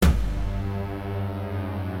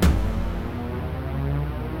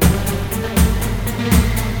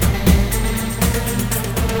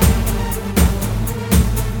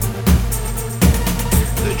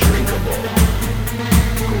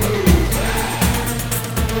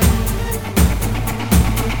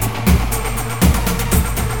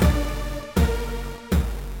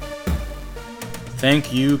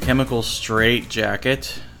Thank you, Chemical Straight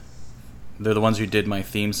Jacket. They're the ones who did my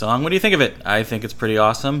theme song. What do you think of it? I think it's pretty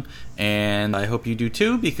awesome, and I hope you do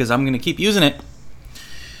too, because I'm going to keep using it.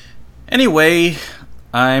 Anyway,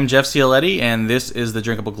 I'm Jeff Cioletti, and this is the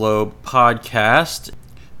Drinkable Globe podcast.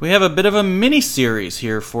 We have a bit of a mini-series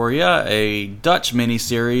here for you, a Dutch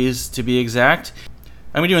mini-series to be exact.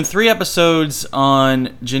 I'm doing 3 episodes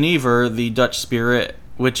on Genever, the Dutch spirit,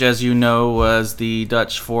 which, as you know, was the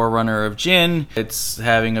Dutch forerunner of gin. It's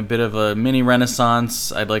having a bit of a mini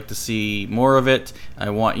renaissance. I'd like to see more of it.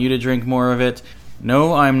 I want you to drink more of it.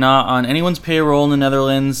 No, I'm not on anyone's payroll in the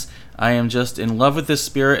Netherlands. I am just in love with this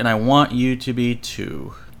spirit, and I want you to be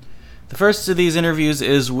too. The first of these interviews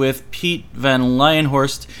is with Piet van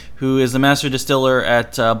Leijenhorst, who is the master distiller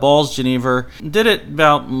at Bols, Genever. Did it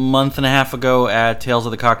about a month and a half ago at Tales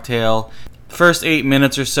of the Cocktail. First 8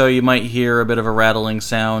 minutes or so, you might hear a bit of a rattling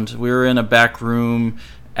sound. We were in a back room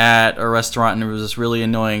at a restaurant, and there was this really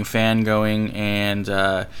annoying fan going, and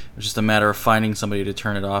it was just a matter of finding somebody to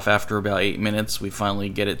turn it off. After about 8 minutes, we finally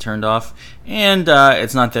get it turned off, and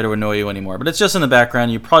it's not there to annoy you anymore. But it's just in the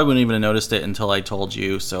background. You probably wouldn't even have noticed it until I told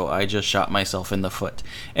you, so I just shot myself in the foot.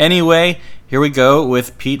 Anyway, here we go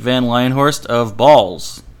with Piet van Leijenhorst of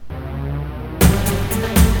Bols.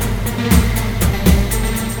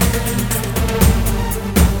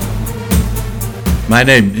 My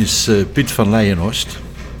name is Piet van Leijenhorst,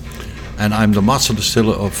 and I'm the master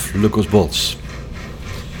distiller of Lucas Bols.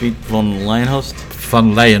 Piet van Leijenhorst?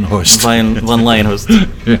 Van Leijenhorst. Van Leijenhorst.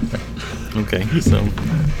 Yeah. Okay, so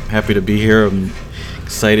happy to be here. I'm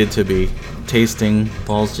excited to be tasting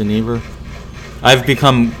Bols Genever. I've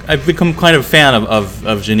become quite a fan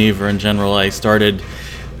of Genever in general. I started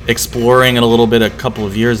exploring it a little bit a couple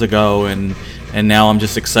of years ago, and now I'm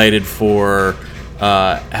just excited for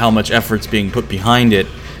how much effort's being put behind it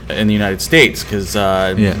in the United States, because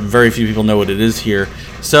very few people know what it is here.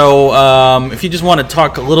 So if you just want to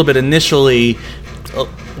talk a little bit initially, a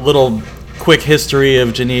little quick history of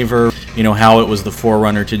Genever, how it was the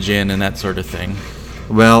forerunner to gin and that sort of thing.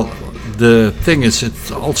 Well, the thing is,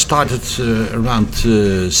 it all started around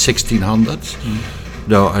 1600.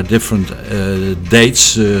 There are different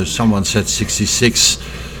dates. Someone said 66,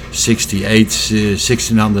 68,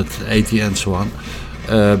 1680 and so on.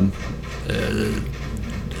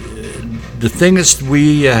 The thing is,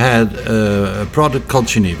 we had a product called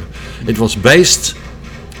Genever. It was based,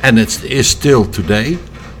 and it is still today,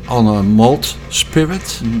 on a malt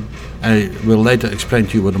spirit. I will later explain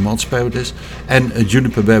to you what a malt spirit is, and a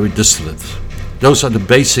juniper berry distillate. Those are the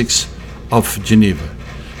basics of Genever.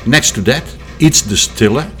 Next to that, each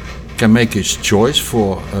distiller can make his choice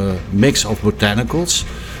for a mix of botanicals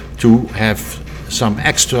to have some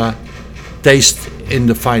extra taste in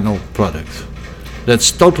the final product.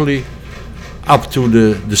 That's totally up to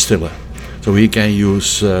the distiller. So he can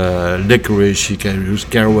use licorice, he can use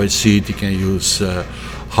caraway seed, he can use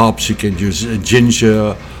hops, he can use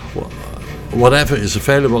ginger, whatever is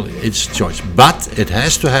available, it's choice. But it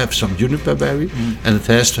has to have some juniper berry, and it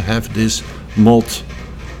has to have this malt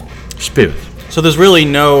spirit. So there's really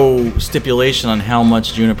no stipulation on how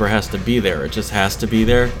much juniper has to be there. It just has to be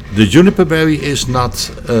there. The juniper berry is not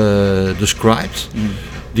described.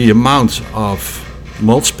 The amount of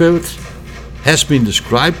malt spirit has been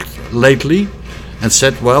described lately, and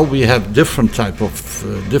said, well, we have different type of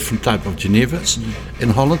Genevers. In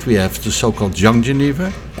Holland, we have the so-called young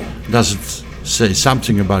Genever. Doesn't say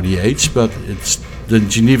something about the age, but the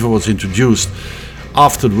Genever was introduced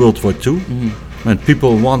after World War II. When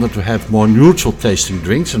people wanted to have more neutral tasting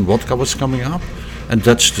drinks, and vodka was coming up, and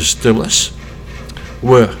Dutch distillers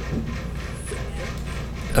were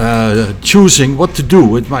choosing what to do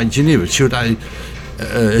with my Genever. Should I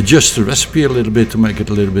adjust the recipe a little bit to make it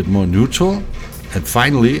a little bit more neutral? And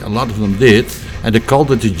finally, a lot of them did, and they called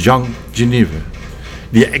it the young Genever.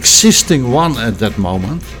 The existing one at that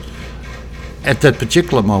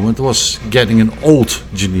particular moment, was getting an old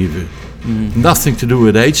Genever. Nothing to do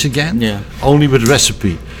with age again, only with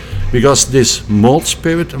recipe. Because this malt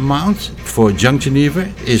spirit amount for young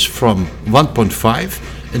Genever is from 1.5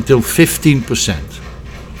 until 15%.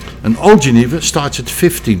 An old Genever starts at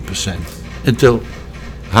 15% until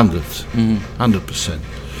 100%.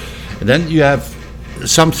 And then you have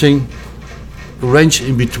something range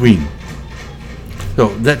in between.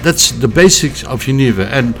 So that's the basics of Genever.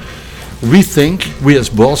 And we as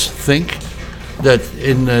Bols think that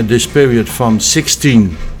in this period from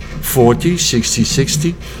 1640,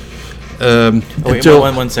 1660 until...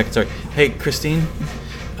 Wait, one second, sorry. Hey, Christine,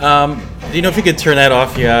 do you know if you could turn that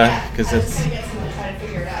off? Yeah, because it's...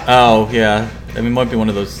 Oh, yeah. I mean, it might be one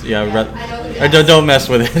of those... Yeah, don't mess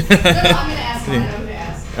with it. No, I'm going to ask. I know who to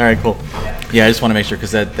ask. All right, cool. Yeah, I just want to make sure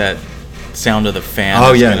because that sound of the fan.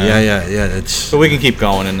 Oh is yeah, gonna, yeah. It's But we can keep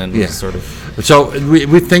going and then sort of. so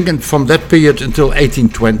we're thinking from that period until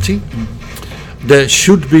 1820, there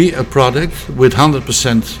should be a product with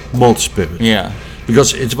 100% malt spirit. Yeah.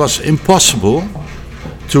 Because it was impossible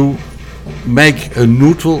to make a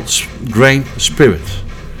neutral grain spirit.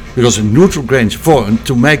 Because a neutral grain,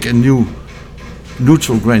 to make a new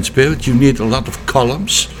neutral grain spirit, you need a lot of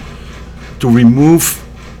columns to remove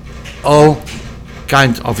all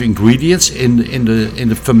kind of ingredients in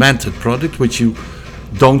the fermented product, which you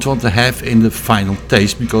don't want to have in the final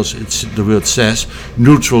taste, because the word says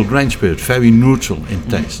neutral grain spirit, very neutral in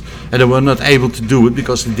taste. And they were not able to do it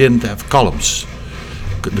because they didn't have columns.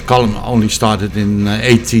 The column only started in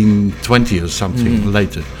 1820 or something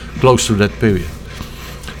later, close to that period.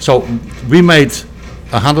 So we made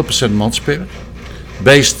 100% malt spirit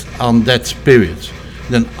based on that period.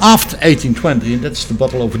 Then after 1820, and that's the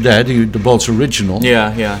bottle over there, the Bols original.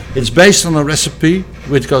 Yeah. It's based on a recipe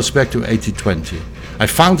which goes back to 1820. I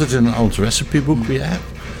found it in an old recipe book we have,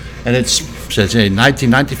 and it says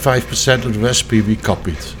 95% of the recipe we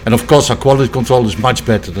copied. And of course our quality control is much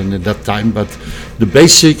better than in that time, but the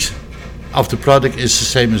basics of the product is the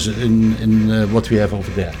same as in what we have over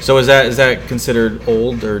there. So is that considered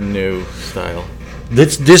old or new style?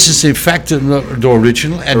 This is in fact the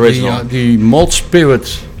original, and the malt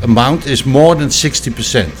spirit amount is more than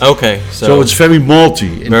 60%. Okay, so it's very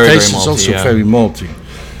malty. In taste, it's also very malty.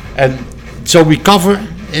 And so we cover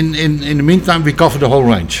in the meantime we cover the whole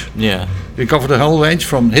range. Yeah. We cover the whole range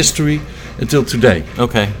from history until today.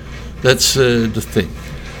 Okay. That's the thing.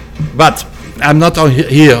 But I'm not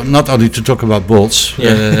here not only to talk about Bols.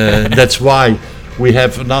 Yeah. That's why we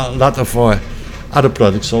have a lot of our other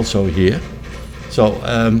products also here. So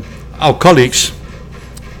our colleagues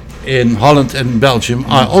in Holland and Belgium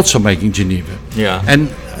are also making Genever. Yeah. And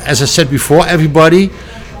as I said before, everybody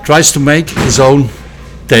tries to make his own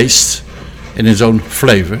taste and his own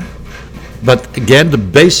flavor. But again, the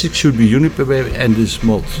basics should be juniper and this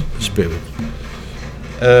malt spirit.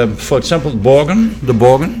 For example, the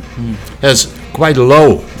Borgen has quite a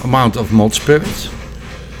low amount of malt spirit.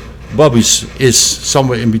 Bobby's is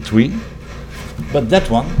somewhere in between. But that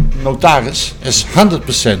one, Notaris, has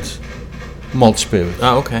 100% malt spirit.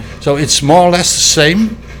 Oh, okay. So it's more or less the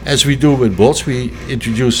same as we do with Bols. We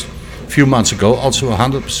introduced a few months ago also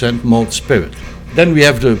 100% malt spirit. Then we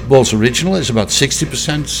have the Bols original, it's about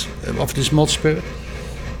 60% of this malt spirit.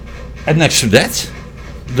 And next to that,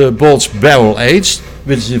 the Bols barrel aged,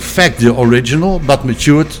 which is in fact the original but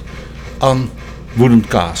matured on wooden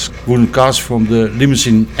cask from the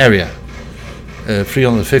Limousin area.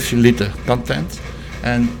 350 liter content,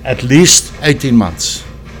 and at least 18 months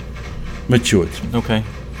matured. Okay.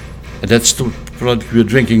 And that's the product we're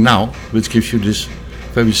drinking now, which gives you this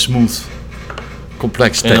very smooth,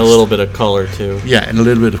 complex taste. And a little bit of color too. Yeah, and a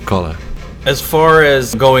little bit of color. As far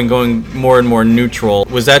as going more and more neutral,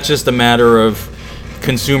 was that just a matter of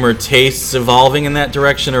consumer tastes evolving in that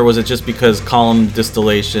direction, or was it just because column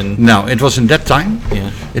distillation? No, it was in that time.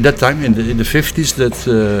 Yeah. In that time, in the 50s, that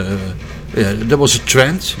there was a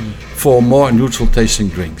trend for more neutral tasting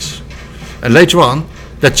drinks. And later on,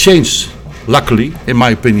 that changed. Luckily, in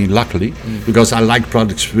my opinion, because I like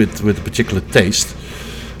products with a particular taste.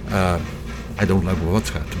 I don't like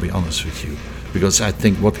vodka, to be honest with you, because I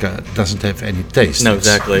think vodka doesn't have any taste. No,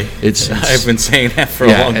 exactly. It's I've been saying that for a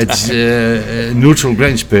long time. It's neutral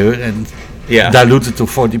grain spirit and diluted to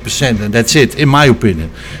 40%, and that's it, in my opinion.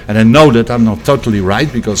 And I know that I'm not totally right,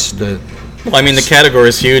 because well, I mean, the category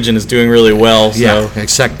is huge and is doing really well. So. Yeah,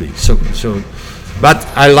 exactly. So, but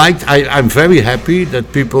I'm very happy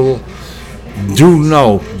that people do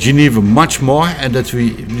know Genever much more, and that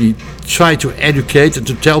we try to educate and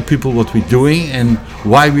to tell people what we're doing and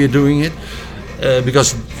why we're doing it,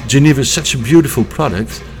 because Genever is such a beautiful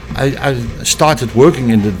product. I started working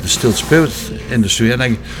in the distilled spirit industry, and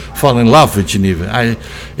I fell in love with Genever.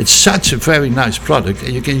 It's such a very nice product,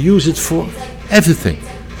 and you can use it for everything.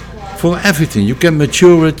 For everything. You can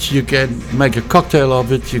mature it, you can make a cocktail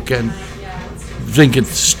of it, you can drink it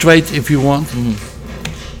straight if you want.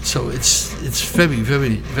 So it's very,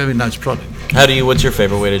 very, very nice product. What's your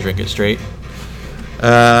favorite way to drink it? Straight?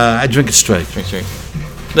 I drink it straight. Drink straight.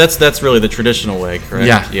 That's really the traditional way,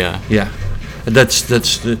 correct? Yeah. And that's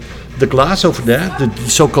the glass over there, the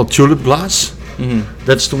so-called tulip glass.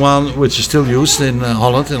 That's the one which is still used in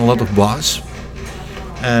Holland in a lot of bars.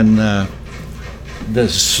 And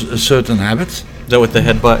there's a certain habit. Is that with the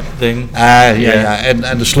headbutt thing? Yeah.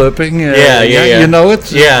 And the slurping. Yeah. You know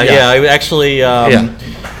it? Yeah. I actually,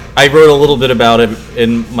 I wrote a little bit about it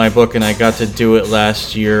in my book, and I got to do it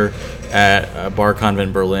last year at Bar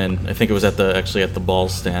Convent Berlin. I think it was actually at the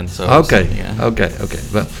Bols stand. So Okay, yeah. okay.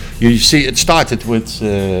 Well, you see, it started with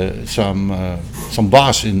some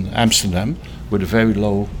bars in Amsterdam with a very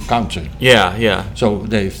low counter. Yeah. So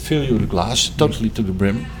they fill you the glass totally to the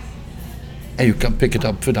brim, and you can pick it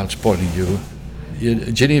up without spoiling your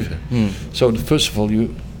Genever. So first of all,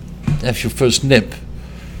 you have your first nip,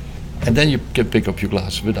 and then you can pick up your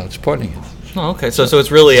glass without spoiling it. Oh, okay. So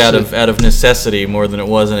it's really out of necessity more than it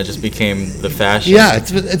was, and it just became the fashion. Yeah,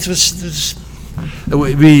 it was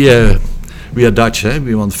we are Dutch, eh?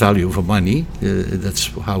 We want value for money. That's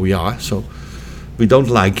how we are. So we don't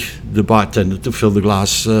like the bartender to fill the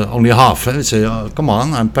glass only half. Eh? We say, oh, come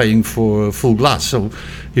on, I'm paying for a full glass. So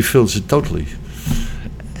he fills it totally.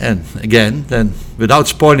 And again, then without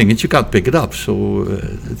spoiling it, you can't pick it up. So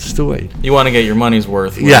it's the way. You want to get your money's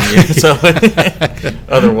worth. Yeah. So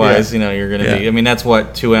otherwise, you're going to be. I mean, that's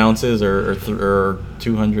what 2 ounces or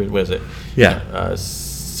 200. What is it? Yeah.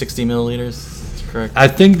 60 milliliters. That's correct. I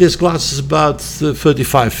think this glass is about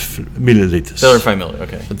 35 milliliters. 35 milliliters.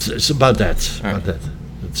 Okay. It's about that. All About right. that.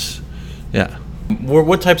 It's yeah.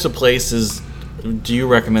 What types of places do you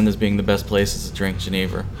recommend as being the best places to drink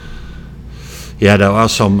Genever? Yeah, there are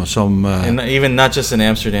some. And even not just in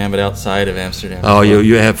Amsterdam, but outside of Amsterdam. Oh,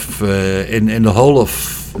 you have in the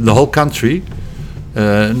whole country,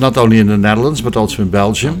 not only in the Netherlands but also in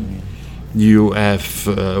Belgium, you have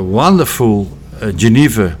wonderful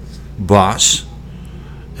Genever bars,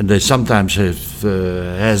 and they sometimes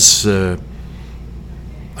has a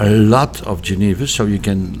lot of Genever, so you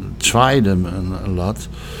can try them a lot.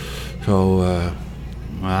 So.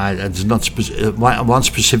 It's not one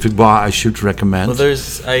specific bar I should recommend. Well,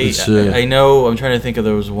 I know, I'm trying to think of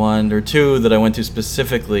there was 1 or 2 that I went to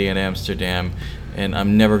specifically in Amsterdam, and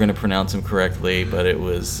I'm never going to pronounce them correctly, but it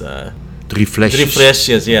was Drie Flesjes. Drie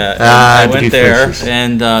Flesjes, yeah. I went there,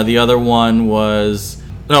 and the other one was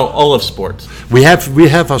Olafsport. We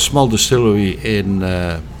have a small distillery in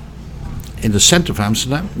the center of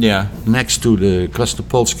Amsterdam. Yeah. Next to the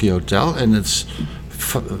Krasnopolski Hotel, and it's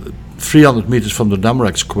 300 meters from the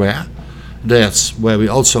Damrak Square. That's where we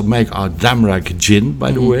also make our Damrak gin,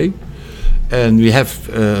 by the way. And we have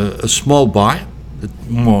a small bar,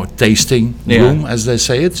 more tasting room, as they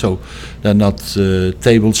say it. So they're not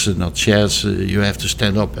tables and not chairs. You have to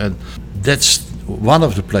stand up, and that's one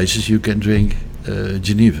of the places you can drink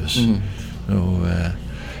Genevers. So,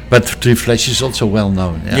 but Drie Flesjes is also well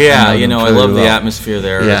known. Yeah, I love the atmosphere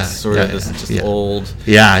there. Yeah, it's sort of this just old,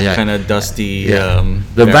 kind of dusty.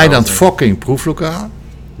 The Wijn en Fokking proeflokaal.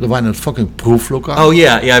 The Wijn en Fokking proeflokaal. Oh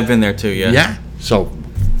yeah, I've been there too. Yeah. Yeah. So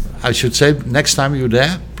I should say, next time you're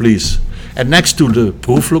there, please. And next to the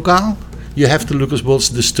proeflokaal, you have the Lucas Bols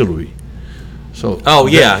distillery. So. Oh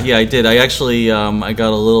yeah, I did. I actually I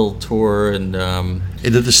got a little tour and.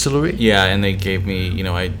 In the distillery. Yeah, and they gave me,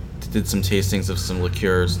 I did some tastings of some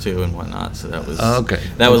liqueurs too and whatnot. So that was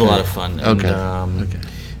was a lot of fun. And,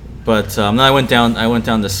 But then I went down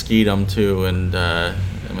to Schiedam too, and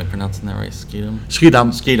am I pronouncing that right? Schiedam.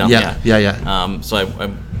 Yeah. So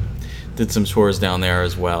I did some tours down there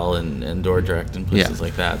as well, and Dordrecht and places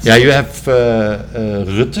like that. So you have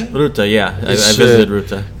Rutte. Rutte, yeah. I visited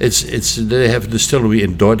Rutte. They have a distillery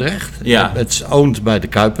in Dordrecht. Yeah. It's owned by the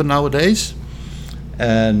Kuiper nowadays,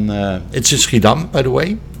 and it's in Schiedam, by the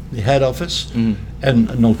way, the head office. And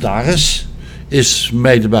Notaris is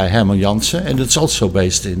made by Herman Jansen, and it's also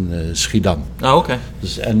based in Schiedam. Oh, okay.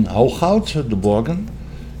 And Hooghout, the Borgen,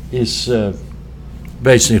 is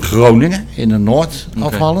based in Groningen, in the north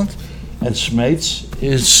of Holland. And Smeets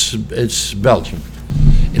is Belgium,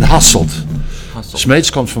 in Hasselt.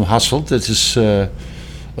 Smeets comes from Hasselt. It is a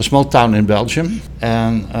small town in Belgium,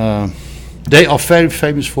 and they are very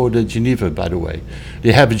famous for the Genever, by the way.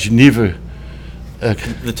 They have a Genever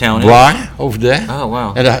the town bar over there. Oh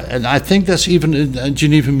wow! And I think there's even a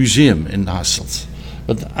Genever museum in Hasselt,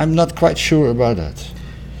 but I'm not quite sure about that.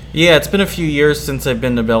 Yeah, it's been a few years since I've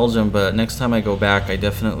been to Belgium, but next time I go back, I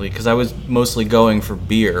definitely, because I was mostly going for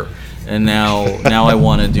beer, and now I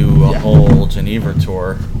want to do a whole Genever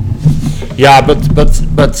tour. Yeah, but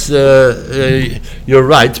you're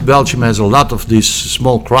right. Belgium has a lot of these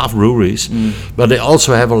small craft breweries, but they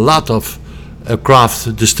also have a lot of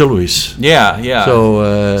craft distilleries. Yeah.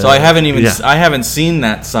 So I haven't seen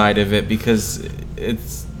that side of it, because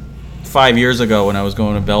it's 5 years ago when I was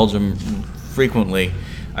going to Belgium frequently.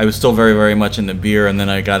 I was still very, very much into beer, and then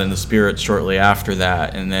I got into spirits shortly after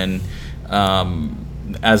that. And then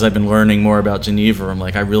as I've been learning more about Genever, I'm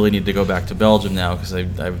like, I really need to go back to Belgium now, because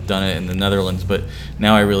I've done it in the Netherlands, but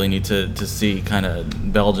now I really need to see kind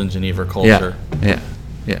of Belgian Genever culture.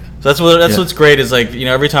 Yeah. So that's what's great is like, you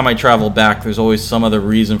know, every time I travel back, there's always some other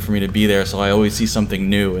reason for me to be there. So I always see something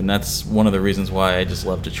new, and that's one of the reasons why I just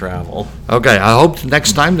love to travel. Okay, I hope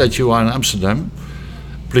next time that you are in Amsterdam,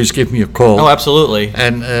 please give me a call. Oh, absolutely.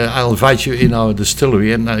 And I'll invite you in our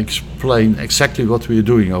distillery and I'll explain exactly what we are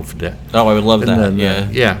doing over there. Oh, I would love that. then,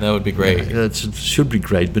 yeah, that would be great. Yeah, it should be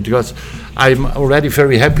great, because I'm already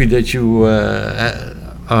very happy that you are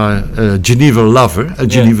a Genever lover, a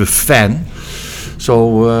Genever fan.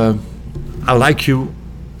 So I like you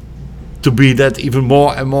to be that even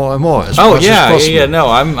more and more and more. As much as possible. No,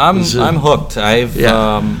 I'm hooked. I've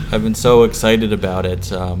been so excited about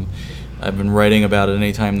it. I've been writing about it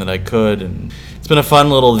anytime that I could, and it's been a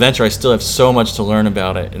fun little adventure. I still have so much to learn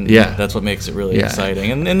about it, and that's what makes it really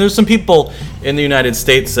exciting. And there's some people in the United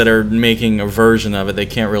States that are making a version of it. They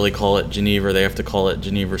can't really call it Genever; they have to call it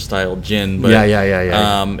Genever-style gin. But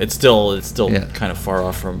it's still kind of far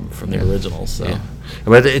off from the original. So. Yeah.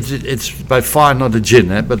 But it's by far not a gin,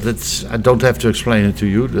 but I don't have to explain it to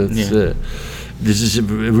you. This is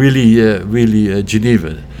really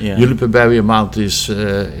Genever. Juniper berry amount is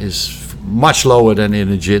much lower than in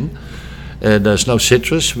a gin. There's no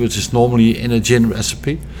citrus, which is normally in a gin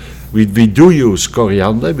recipe. We do use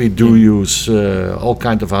coriander. We do use all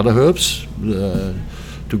kinds of other herbs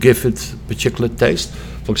to give it particular taste.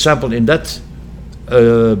 For example, in that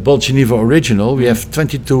Bols Genever original, we have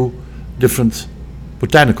 22 different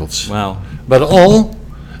botanicals. Wow! But all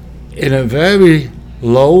in a very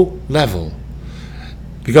low level.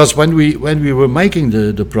 Because when we were making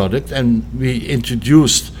the product and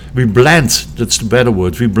we blend, that's the better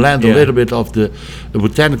word, we blend a little bit of the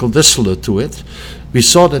botanical distillate to it, we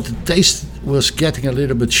saw that the taste was getting a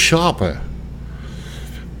little bit sharper.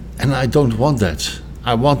 And I don't want that.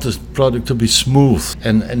 I want the product to be smooth.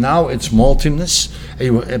 And now it's maltiness,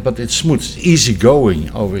 but it's smooth, it's easy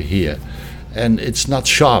going over here. And it's not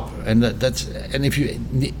sharp. And if you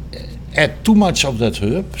add too much of that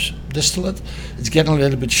herbs distillate, it's getting a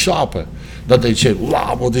little bit sharper. That they say,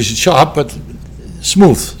 wow, what is it sharp? But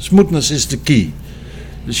smooth. Smoothness is the key.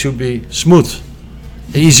 It should be smooth,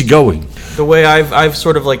 easy going. The way I've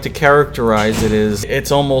sort of like to characterize it is,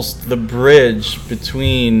 it's almost the bridge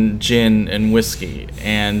between gin and whiskey,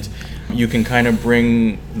 and you can kind of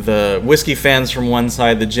bring the whiskey fans from one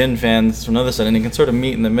side, the gin fans from the other side, and you can sort of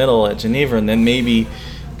meet in the middle at Genever, and then maybe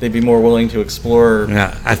they'd be more willing to explore.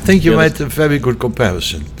 Yeah, I think you made a very good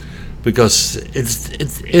comparison, because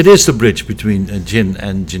it is the bridge between gin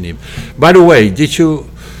and Genever. By the way, the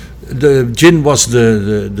gin was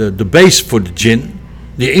the base for the gin.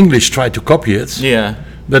 The English tried to copy it. Yeah.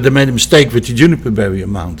 But they made a mistake with the juniper berry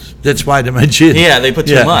amount. That's why they made gin. Yeah, they put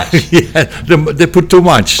too much. They put too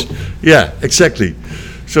much. Yeah, exactly.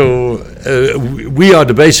 So we are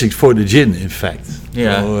the basics for the gin, in fact.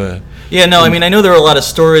 Yeah. So, I mean, I know there are a lot of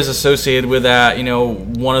stories associated with that. You know,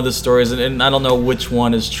 one of the stories, and I don't know which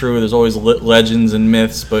one is true. There's always legends and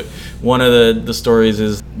myths, but one of the stories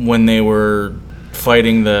is when they were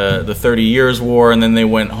fighting the 30 Years' War, and then they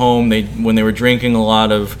went home. When they were drinking a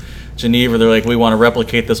lot of Genever, they're like, we want to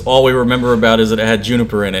replicate this. All we remember about is that it had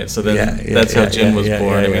juniper in it. So then that's how gin was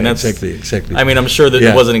born. I mean, that's exactly. I mean, I'm sure that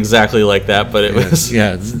it wasn't exactly like that, but it was.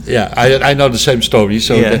 I know the same story.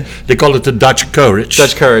 So they call it the Dutch courage.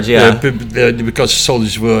 Dutch courage, yeah. Because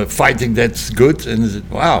soldiers were fighting that good, and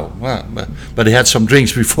wow. But they had some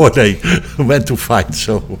drinks before they went to fight.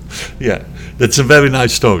 So that's a very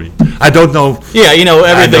nice story. I don't know. Yeah, you know,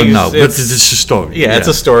 everything. I don't know, but it's a story. Yeah, it's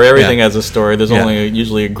a story. Everything has a story. There's only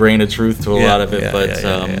usually a grain of truth to a lot of it.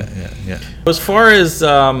 As far as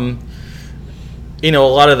you know,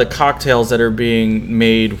 a lot of the cocktails that are being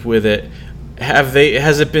made with it,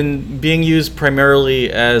 has it been being used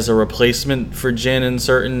primarily as a replacement for gin in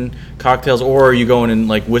certain cocktails, or are you going in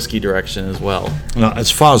like whiskey direction as well? Well,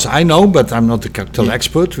 as far as I know, but I'm not a cocktail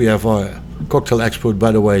expert. We have our cocktail expert,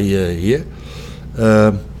 by the way, here.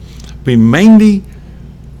 We mainly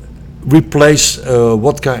replace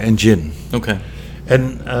vodka and gin. Okay.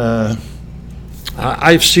 And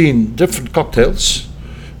I've seen different cocktails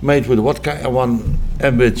made with vodka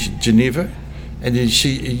and with Genever, and you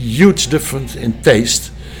see a huge difference in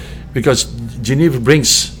taste, because Genever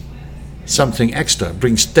brings something extra,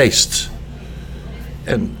 brings taste.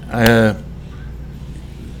 And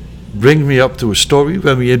bring me up to a story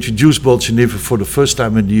when we introduced Bols Genever for the first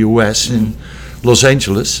time in the US in Los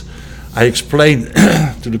Angeles. I explained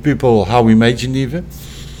to the people how we made Genever,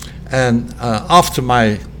 and after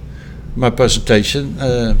my presentation,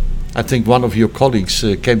 I think one of your colleagues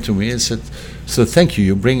came to me and said, "So thank you,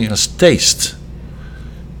 you're bringing us taste."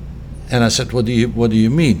 And I said, "What do you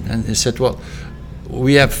mean?" And he said, "Well,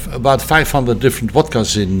 we have about 500 different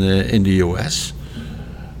vodkas in the US,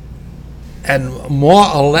 and more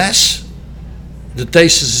or less, the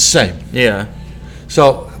taste is the same. Yeah.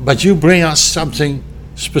 So, but you bring us something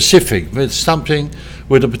specific, with something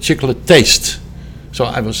with a particular taste. So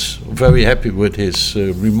I was very happy with his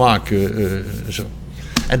remark.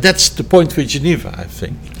 And that's the point with Genever, I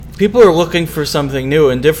think. People are looking for something new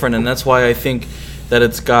and different, and that's why I think that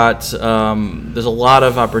it's got, there's a lot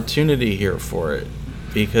of opportunity here for it.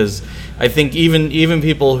 Because I think even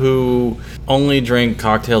people who only drink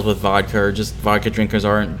cocktails with vodka, or just vodka drinkers,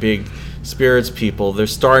 aren't big spirits people, they're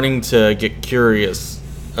starting to get curious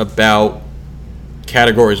about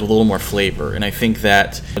categories with a little more flavor. And I think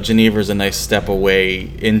that Genever is a nice step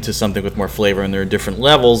away into something with more flavor, and there are different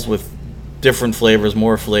levels with different flavors,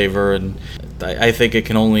 more flavor, and I think it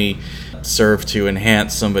can only serve to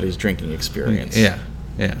enhance somebody's drinking experience. Yeah.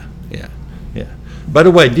 By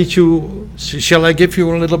the way, shall I give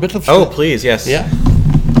you a little bit of... Oh, please, yes. Yeah.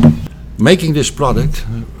 Making this product,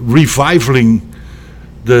 revivaling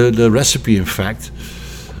the recipe, in fact,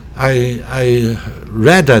 I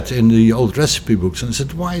read that in the old recipe books and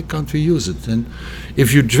said, why can't we use it? And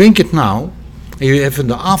if you drink it now, you have in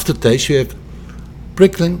the aftertaste, you have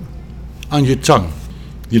prickling on your tongue.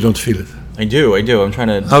 You don't feel it. I do. I'm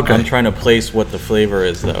trying to place what the flavor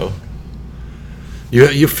is, though.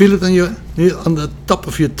 You feel it on the top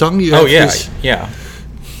of your tongue. You have this, yeah.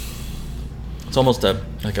 It's almost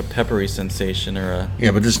like a peppery sensation, or a...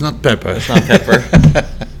 Yeah, but it's not pepper. It's not pepper.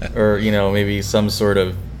 Or, maybe some sort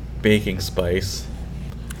of baking spice.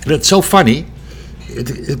 That's so funny.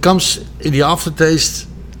 It comes in the aftertaste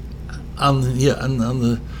on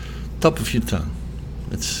the top of your tongue.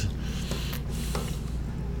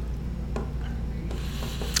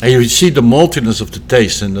 And you see the maltiness of the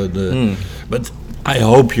taste and but I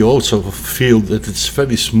hope you also feel that it's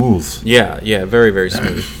very smooth. Yeah, very, very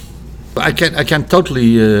smooth. I can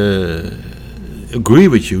totally agree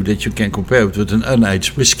with you that you can compare it with an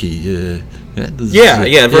unaged whiskey.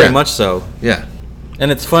 Very much so. Yeah.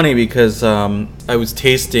 And it's funny because I was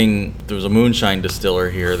tasting, there was a moonshine distiller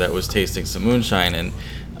here that was tasting some moonshine, and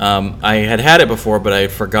I had it before, but I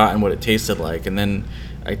had forgotten what it tasted like, and then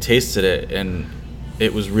I tasted it, and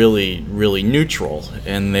it was really, really neutral,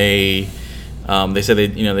 and they said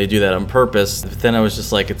they do that on purpose. But then I was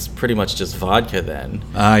just like, it's pretty much just vodka then.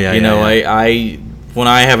 I when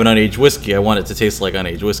I have an unaged whiskey, I want it to taste like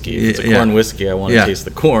unaged whiskey. If it's a corn whiskey, I want to taste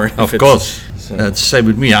the corn. Of course, that's the same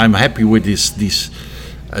with me. I'm happy with this.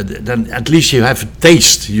 Then at least you have a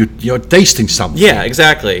taste. You're tasting something. Yeah,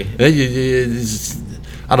 exactly.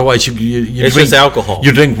 Otherwise, you it's drink just alcohol.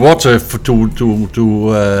 You drink water to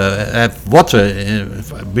have water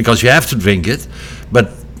because you have to drink it,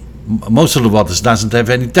 but most of the waters doesn't have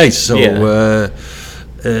any taste. So,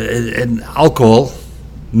 and alcohol,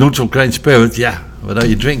 neutral grain spirit, what are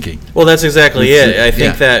you drinking? Well, that's exactly it. I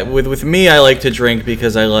think that with me, I like to drink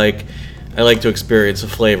because I like to experience a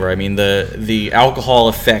flavor. I mean, the alcohol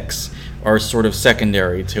effects are sort of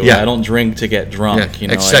secondary to it. I don't drink to get drunk.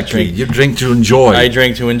 Exactly. You drink to enjoy. I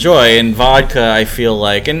drink to enjoy. And vodka, I feel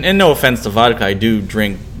like, and no offense to vodka, I do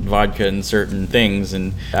drink vodka in certain things,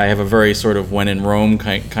 and I have a very sort of when in Rome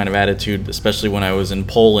kind of attitude, especially when I was in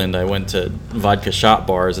Poland. I went to vodka shop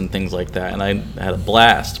bars and things like that, and I had a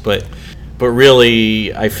blast. But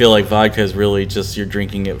really, I feel like vodka is really just you're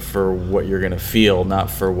drinking it for what you're going to feel,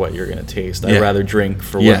 not for what you're going to taste. I'd rather drink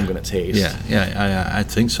for what I'm going to taste. I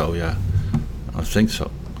think so, I think so.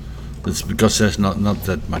 It's because there's not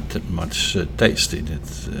that much taste in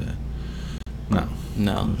it.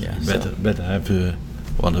 No, yeah. Better have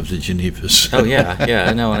one of the Genevers. Oh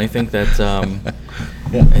I know, and I think that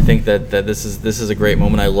I think that this is a great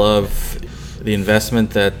moment. I love the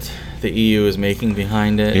investment that the EU is making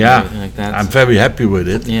behind it. And everything like that. I'm very happy with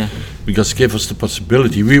it. Yeah. Because it gives us the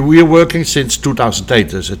possibility. We are working since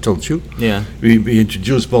 2008, as I told you. Yeah. We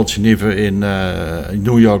introduced Bols Genever in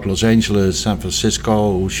New York, Los Angeles, San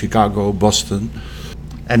Francisco, Chicago, Boston.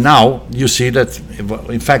 And now you see that,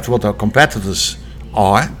 in fact, what our competitors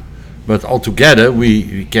are, but altogether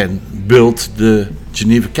we can build the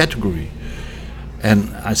Genever category. And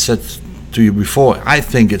I said to you before, I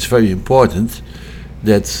think it's very important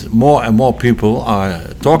that more and more people are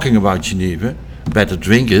talking about Genever, better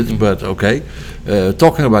drink it, but okay,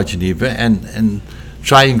 talking about Genever and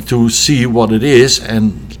trying to see what it is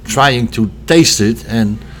and trying to taste it,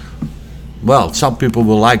 and well, some people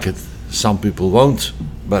will like it, some people won't,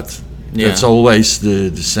 but that's always the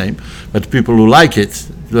same. But people who like it,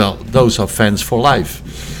 well, those are fans for life,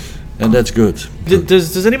 and that's good.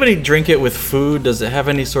 Does anybody drink it with food? Does it have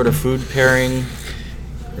any sort of food pairing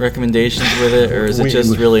recommendations with it, or is it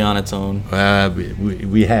just really on its own?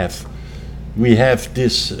 We have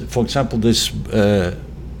this, for example, this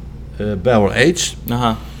barrel aged.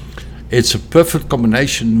 It's a perfect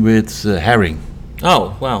combination with herring.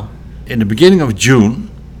 Oh, wow. In the beginning of June,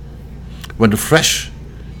 when the fresh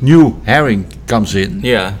new herring comes in,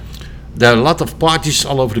 Yeah. there are a lot of parties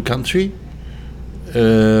all over the country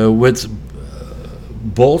with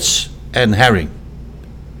Bols and herring.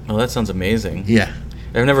 Oh, that sounds amazing. Yeah.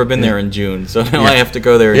 I've never been there in June, so now Yeah. I have to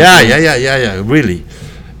go there in Yeah, June. really.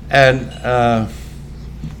 And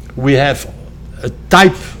we have a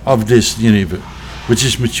type of this Genever which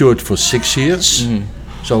is matured for 6 years,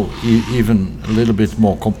 so even a little bit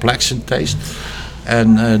more complex in taste.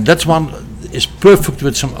 And that one is perfect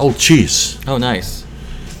with some old cheese. Oh, nice.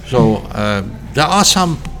 So there are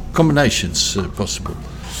some combinations possible.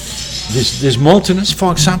 This maltiness,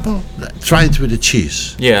 for example, try it with the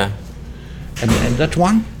cheese. Yeah. And that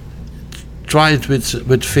one, try it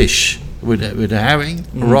with fish, with a herring.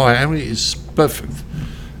 Raw herring is perfect.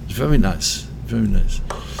 It's very nice, very nice.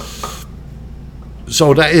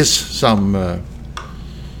 So there is some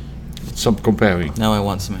comparing. Now I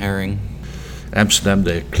want some herring. Amsterdam,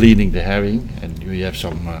 they're cleaning the herring, and you have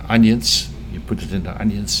some onions. You put it in the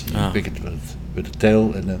onions, you pick it with the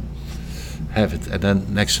tail, and then have it. And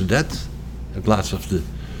then next to that, a glass of the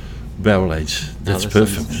barrel age. That's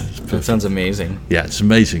perfect. That sounds amazing. Yeah, it's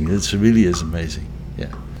amazing. It really is amazing.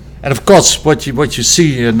 Yeah, and of course, what you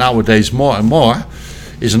see nowadays more and more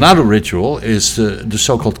is another ritual. Is the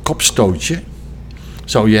so-called kopstootje.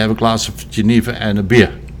 So you have a glass of Genever and a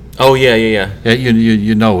beer. Oh yeah. Yeah,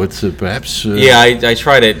 you know it perhaps. Yeah, I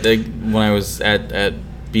tried it when I was at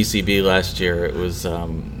BCB last year. It was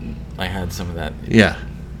I had some of that. Yeah.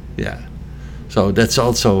 So that's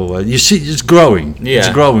also you see it's growing. Yeah. It's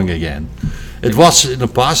growing again. It was in the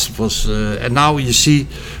past. It was and now you see.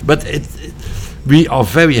 But we are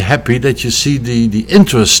very happy that you see the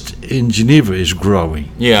interest in Genever is growing.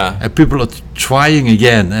 Yeah. And people are trying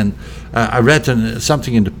again. And I read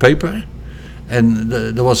something in the paper. And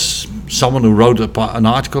there was someone who wrote an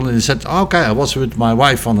article, and he said, "Okay, I was with my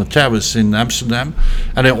wife on a terrace in Amsterdam,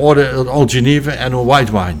 and I ordered an old Genever and a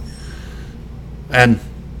white wine. And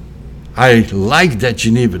I like that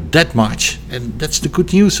Genever that much, and that's the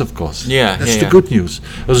good news, of course. Yeah, that's the good news.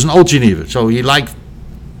 It was an old Genever, so he liked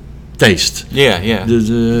taste. Yeah.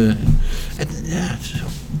 So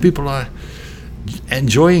people are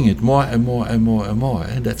enjoying it more and more and more and more,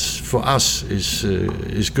 and that's for us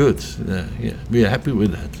is good. We are happy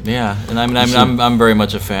with that. Yeah, and I'm very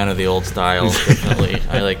much a fan of the old style. Definitely,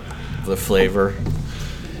 I like the flavor.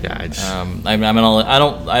 Yeah, it's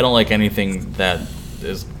I don't like anything that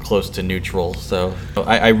is close to neutral. So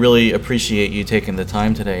I really appreciate you taking the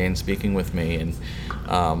time today and speaking with me, and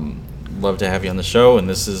love to have you on the show. And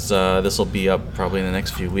this will be up probably in the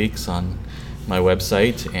next few weeks on my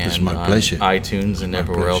website and my on pleasure. iTunes and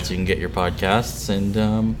everywhere else you can get your podcasts.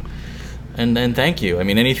 And thank you. I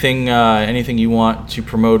mean, anything you want to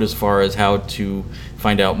promote as far as how to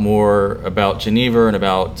find out more about Genever and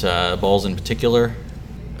about Bols in particular?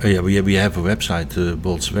 We have a website,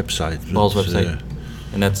 Bols website. Bols website.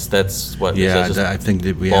 And that's what? Yeah, is I think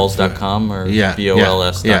that we Bols.com have, or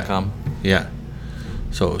BOLS.com? Yeah.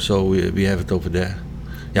 So we have it over there.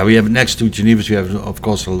 Yeah, we have next to Genever, we have of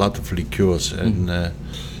course a lot of liqueurs, and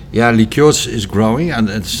liqueurs is growing, and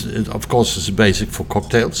it of course is basic for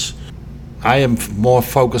cocktails. I am more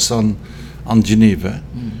focused on Genever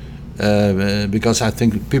because I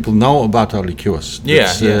think people know about our liqueurs.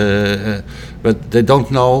 But they don't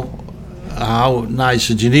know how nice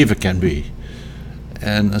a Genever can be,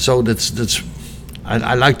 and so that's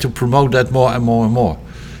I like to promote that more and more and more.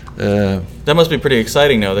 That must be pretty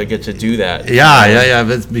exciting, though. They get to do that. Yeah.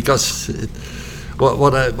 But because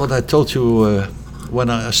what I told you when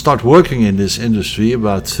I started working in this industry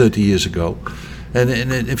about 30 years ago, and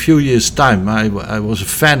in a few years' time, I was a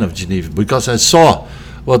fan of Genever because I saw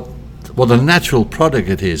what a natural product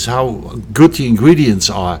it is, how good the ingredients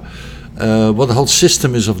are, what the whole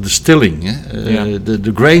system is of distilling,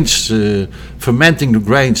 the grains, fermenting the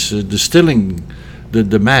grains, distilling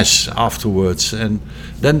the mash afterwards, and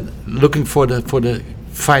then looking for the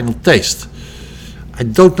final taste. I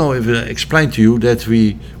don't know if I explained to you that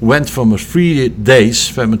we went from a 3 days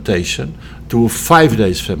fermentation to a 5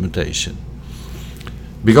 days fermentation,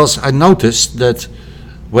 because I noticed that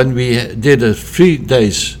when we did a 3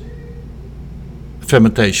 days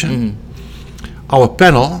fermentation, our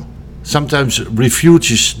panel sometimes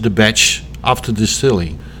refuses the batch after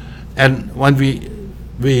distilling, and when we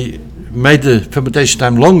made the fermentation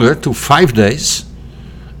time longer to 5 days,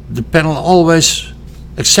 the panel always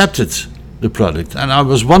accepted the product, and I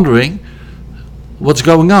was wondering what's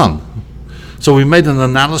going on. So we made an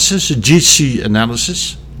analysis, a GC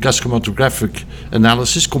analysis, gas chromatographic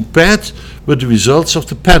analysis compared with the results of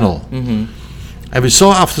the panel. And we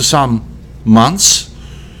saw after some months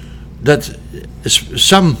that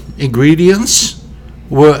some ingredients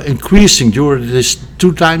were increasing during this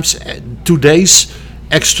 2 days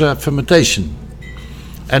extra fermentation.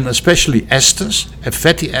 And especially esters and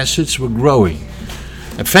fatty acids were growing.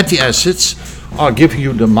 And fatty acids are giving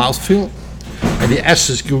you the mouthfeel, and the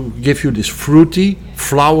esters give you this fruity,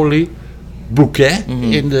 flowery bouquet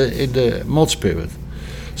in the malt spirit.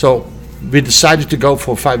 So we decided to go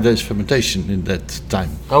for 5 days fermentation in that time.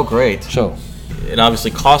 Oh, great. So it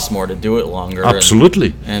obviously costs more to do it longer.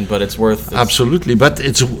 Absolutely. But it's worth it. Absolutely, but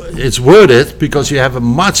it's worth it because you have a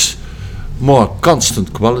much more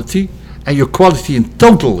constant quality, and your quality in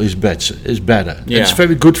total is better. Yeah. It's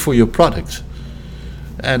very good for your product.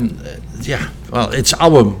 And it's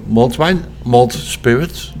our malt wine, malt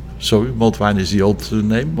spirit. Sorry, malt wine is the old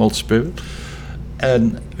name, malt spirit.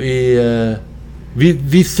 And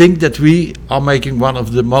we think that we are making one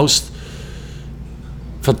of the most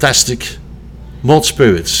fantastic malt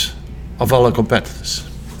spirits of all our competitors.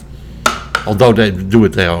 Although they do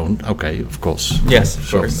it their own, okay, of course. Yes, of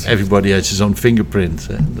course. Everybody has his own fingerprint,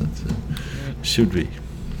 and that should be.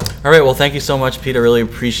 All right, well, thank you so much, Pete. I really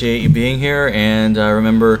appreciate you being here. And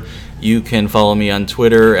remember, you can follow me on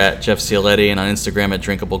Twitter at Jeff Cioletti and on Instagram at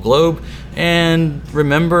Drinkable Globe. And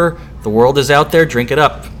remember, the world is out there. Drink it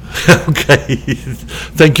up. Okay.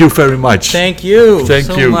 Thank you very much. Thank you Thank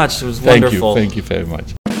so you. much. It was wonderful. Thank you very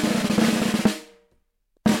much.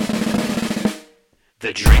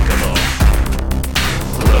 The Drinkable